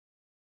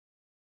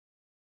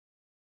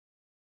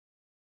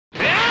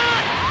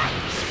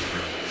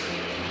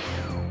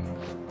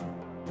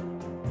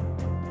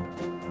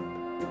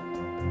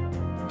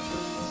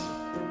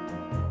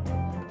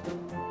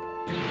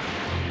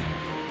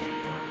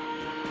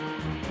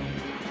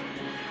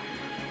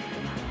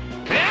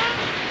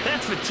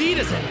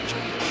Vegeta's energy.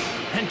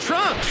 And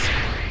Trunks!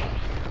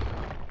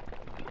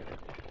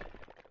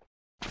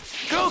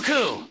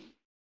 Goku!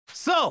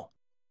 So,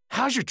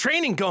 how's your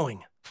training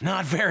going?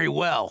 Not very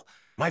well.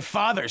 My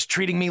father's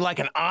treating me like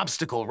an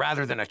obstacle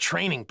rather than a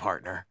training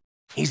partner.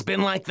 He's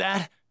been like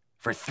that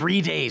for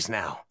 3 days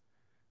now.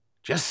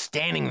 Just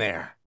standing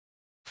there.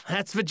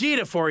 That's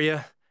Vegeta for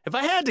you. If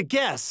I had to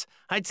guess,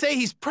 I'd say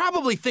he's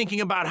probably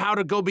thinking about how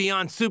to go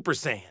beyond Super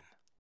Saiyan.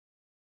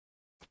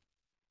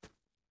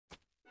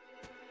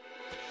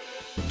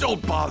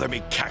 Don't bother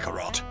me,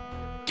 Kakarot.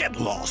 Get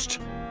lost.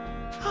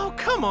 Oh,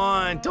 come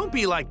on, don't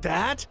be like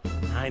that.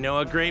 I know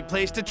a great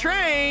place to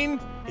train.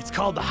 It's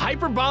called the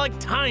Hyperbolic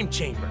Time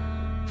Chamber.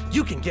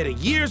 You can get a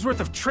year's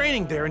worth of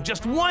training there in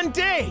just 1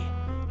 day.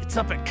 It's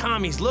up at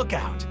Kami's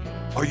Lookout.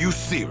 Are you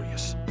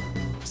serious?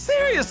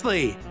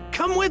 Seriously,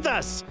 come with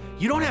us.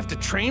 You don't have to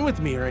train with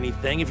me or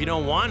anything if you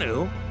don't want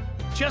to.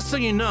 Just so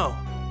you know,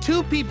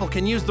 2 people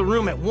can use the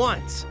room at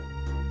once.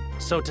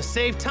 So to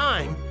save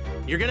time,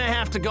 you're gonna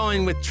have to go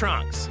in with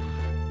Trunks.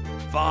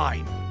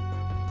 Fine.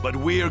 But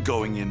we're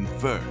going in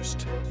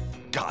first.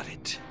 Got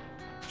it.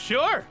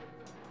 Sure.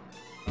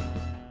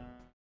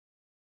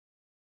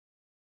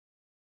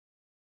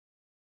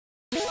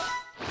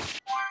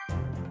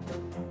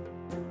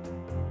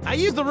 I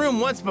used the room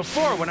once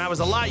before when I was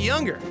a lot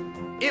younger.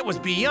 It was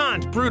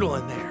beyond brutal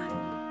in there.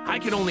 I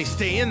could only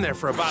stay in there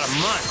for about a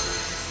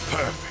month.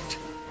 Perfect.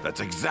 That's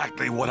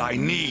exactly what I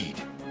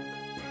need.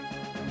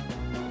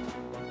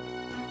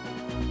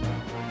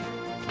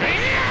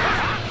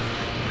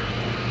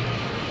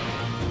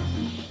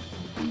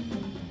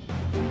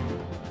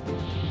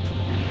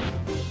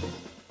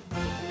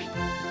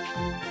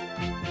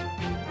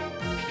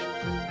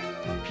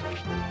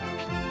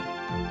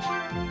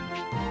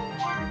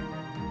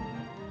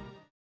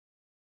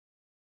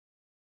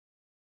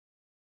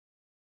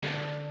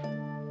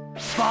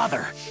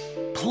 Father,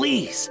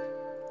 please,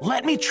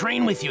 let me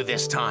train with you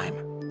this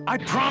time. I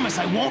promise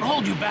I won't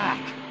hold you back.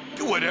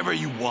 Do whatever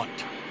you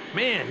want.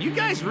 Man, you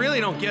guys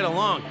really don't get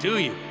along, do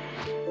you?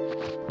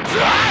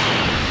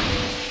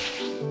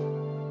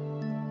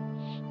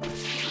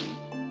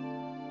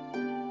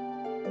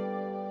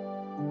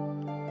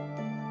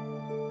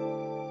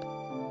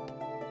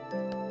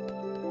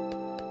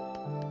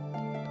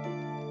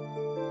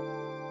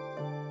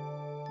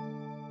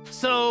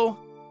 So,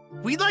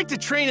 we'd like to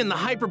train in the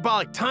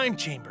Hyperbolic Time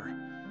Chamber.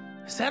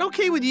 Is that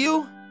okay with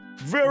you?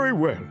 Very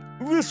well.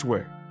 This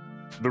way.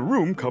 The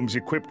room comes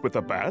equipped with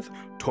a bath,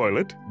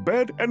 toilet,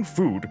 bed, and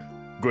food.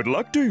 Good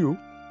luck to you.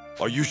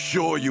 Are you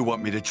sure you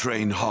want me to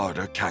train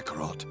harder,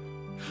 Kakarot?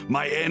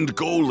 My end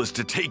goal is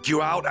to take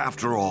you out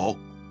after all.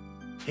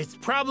 It's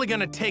probably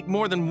gonna take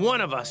more than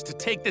one of us to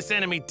take this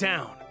enemy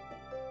down.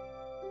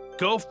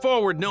 Go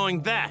forward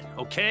knowing that,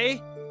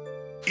 okay?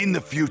 In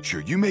the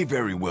future, you may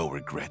very well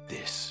regret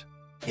this.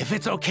 If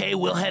it's okay,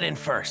 we'll head in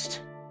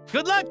first.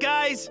 Good luck,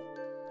 guys!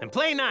 And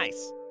play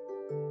nice.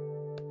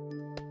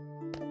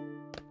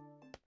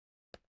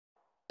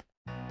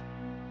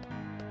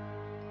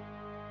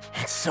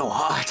 It's so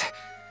hot.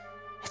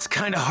 It's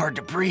kinda hard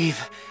to breathe,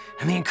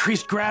 and the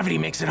increased gravity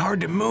makes it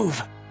hard to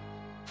move.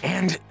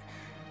 And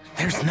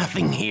there's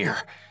nothing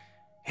here.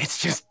 It's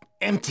just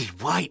empty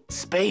white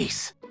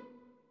space.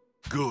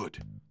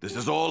 Good. This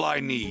is all I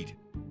need.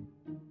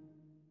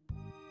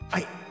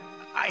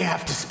 I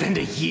have to spend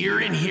a year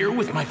in here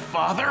with my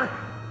father?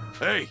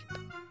 Hey,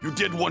 you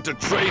did want to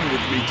train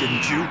with me,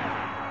 didn't you?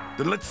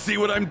 Then let's see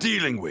what I'm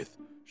dealing with.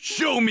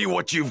 Show me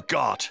what you've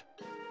got.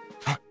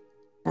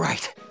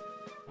 Right.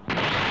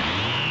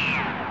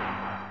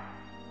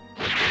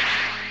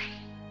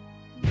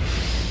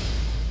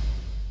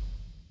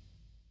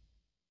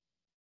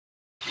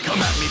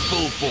 Come at me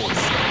full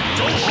force.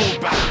 Don't hold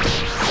back.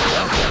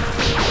 Okay.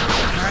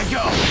 Here I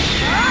go.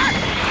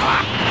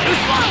 Too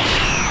slow!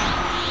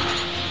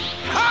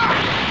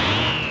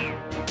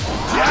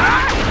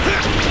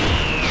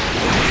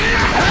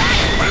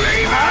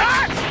 Believe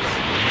it!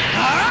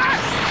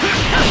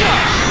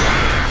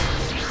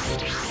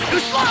 Too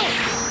slow!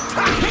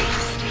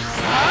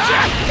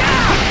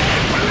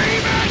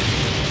 Believe it!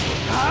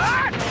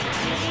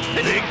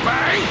 Big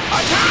Bang,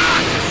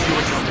 attack! You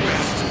at your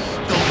best.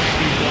 Don't make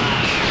me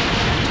laugh.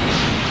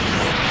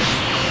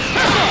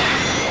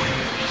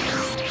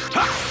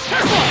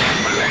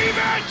 Believe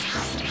it!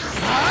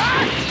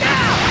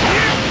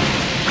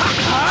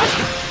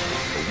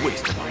 A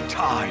waste of my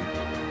time.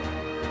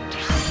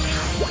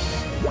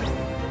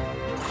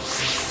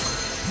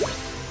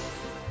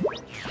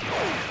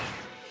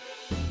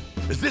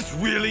 Is this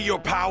really your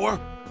power?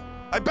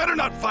 I better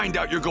not find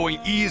out you're going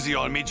easy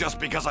on me just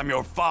because I'm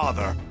your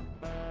father.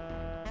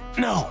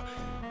 No,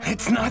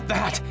 it's not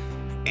that.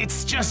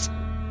 It's just...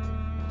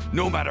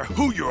 No matter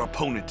who your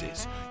opponent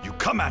is, you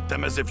come at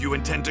them as if you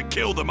intend to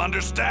kill them,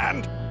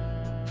 understand?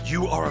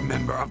 You are a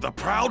member of the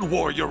proud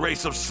warrior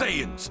race of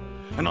Saiyans.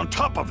 And on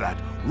top of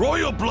that,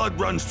 royal blood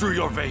runs through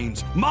your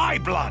veins. My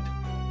blood!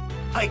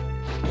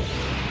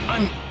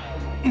 I'm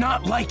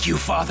not like you,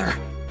 Father.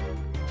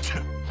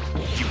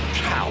 You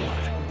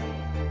coward!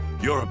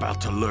 You're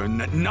about to learn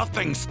that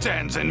nothing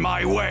stands in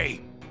my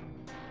way!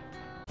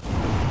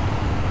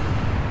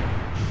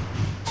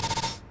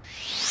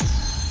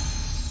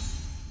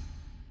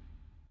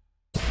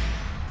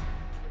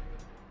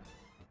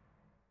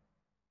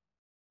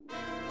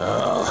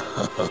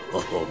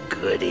 Oh,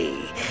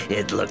 goody.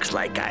 It looks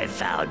like I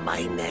found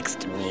my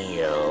next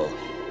meal.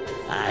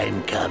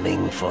 I'm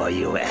coming for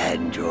you,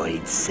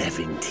 androids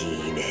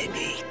 17 and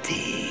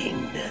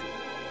 18.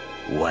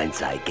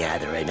 Once I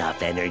gather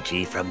enough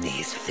energy from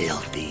these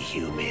filthy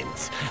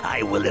humans,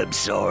 I will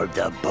absorb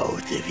the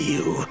both of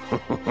you.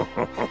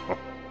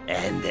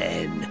 And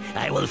then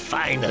I will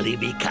finally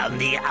become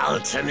the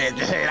ultimate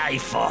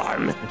life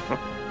form.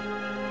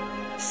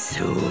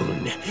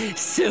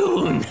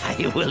 Soon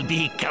I will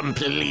be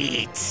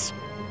complete.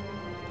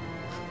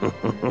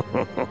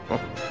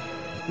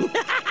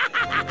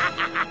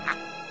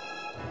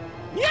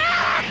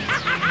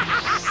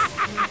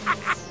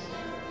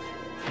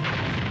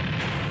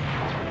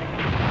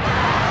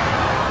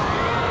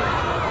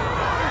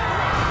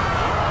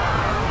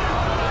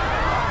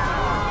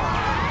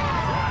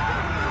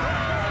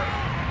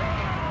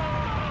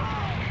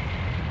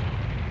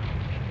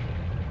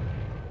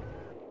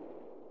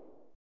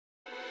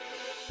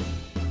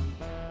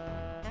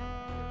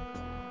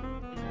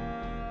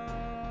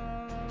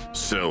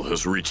 Cell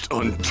has reached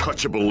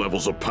untouchable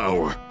levels of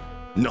power.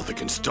 Nothing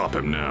can stop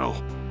him now.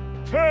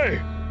 Hey,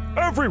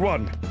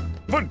 everyone!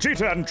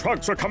 Vegeta and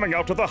Trunks are coming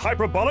out of the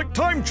Hyperbolic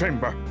Time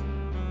Chamber.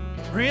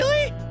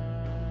 Really?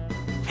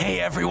 Hey,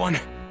 everyone.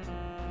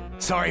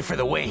 Sorry for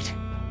the wait.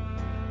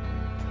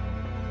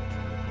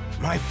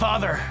 My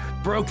father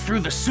broke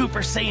through the Super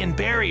Saiyan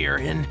barrier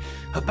in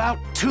about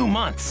 2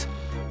 months.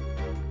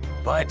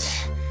 But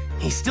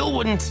he still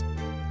wouldn't...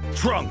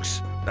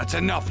 Trunks, that's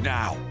enough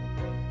now.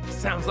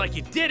 Sounds like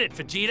you did it,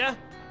 Vegeta.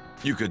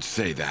 You could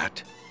say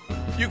that.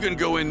 You can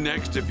go in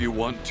next if you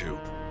want to,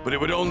 but it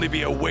would only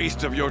be a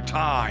waste of your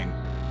time.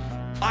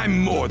 I'm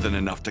more than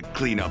enough to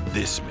clean up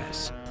this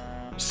mess.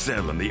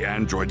 Cell and the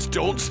androids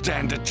don't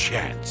stand a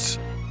chance.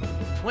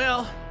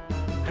 Well,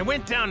 I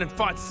went down and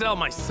fought Cell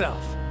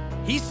myself.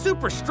 He's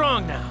super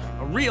strong now,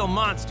 a real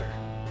monster.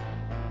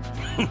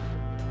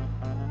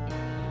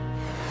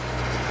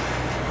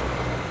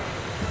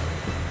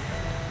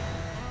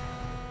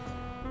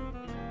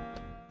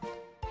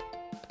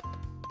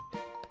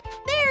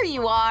 There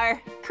you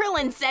are.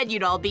 Krillin said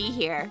you'd all be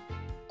here.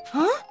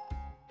 Huh?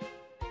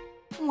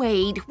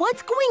 Wait,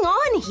 what's going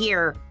on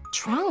here?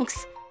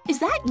 Trunks, is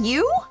that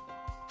you?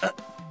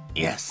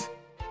 Yes.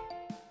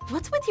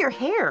 What's with your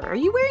hair? Are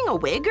you wearing a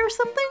wig or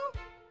something?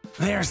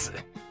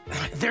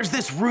 There's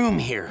this room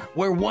here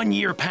where 1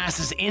 year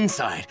passes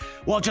inside,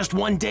 while just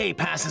 1 day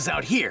passes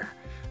out here.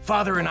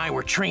 Father and I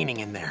were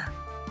training in there.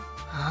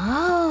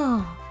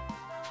 Oh.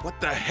 What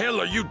the hell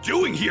are you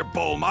doing here,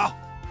 Bulma?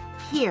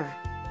 Here.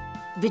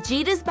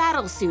 Vegeta's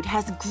battlesuit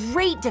has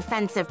great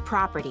defensive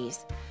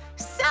properties.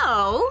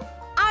 So,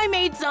 I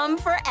made some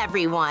for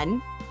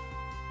everyone.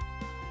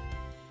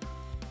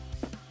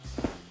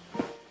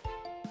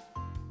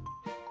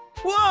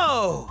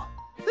 Whoa!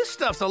 This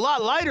stuff's a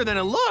lot lighter than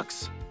it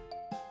looks.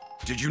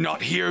 Did you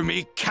not hear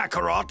me,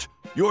 Kakarot?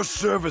 Your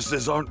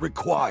services aren't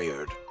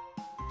required.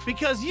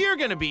 Because you're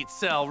gonna beat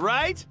Cell,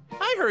 right?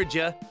 I heard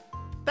ya.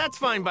 That's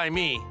fine by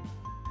me.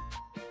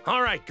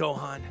 All right,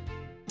 Gohan.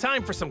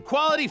 Time for some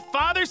quality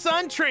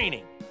father-son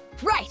training.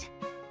 Right.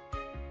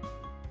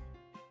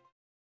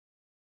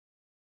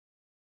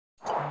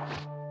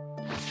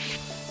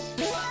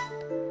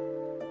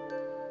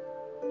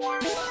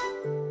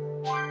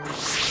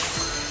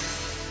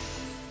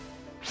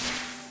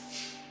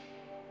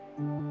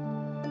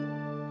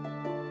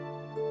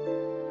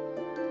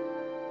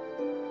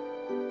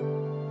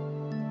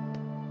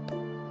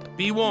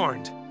 Be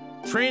warned.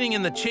 Training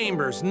in the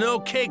chambers,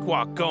 no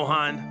cakewalk,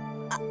 Gohan.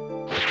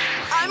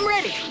 I'm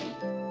ready.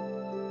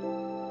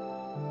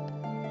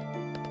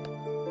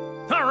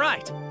 All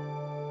right.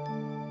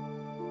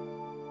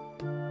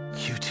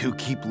 You two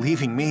keep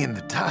leaving me in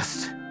the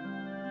dust.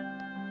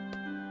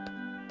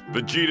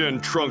 Vegeta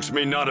and Trunks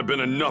may not have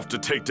been enough to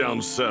take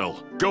down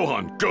Cell.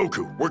 Gohan,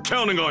 Goku, we're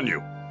counting on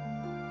you.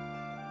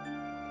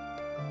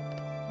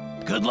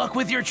 Good luck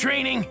with your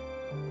training.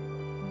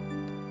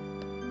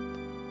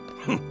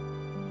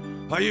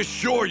 I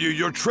assure you,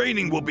 your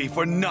training will be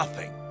for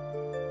nothing.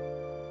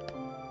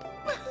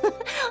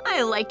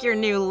 I like your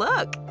new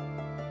look.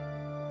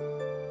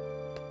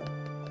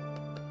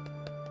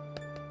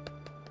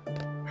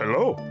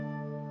 Hello?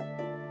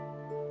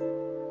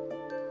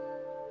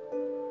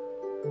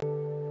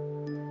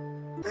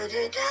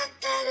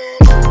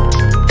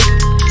 Da-da-da-da-da.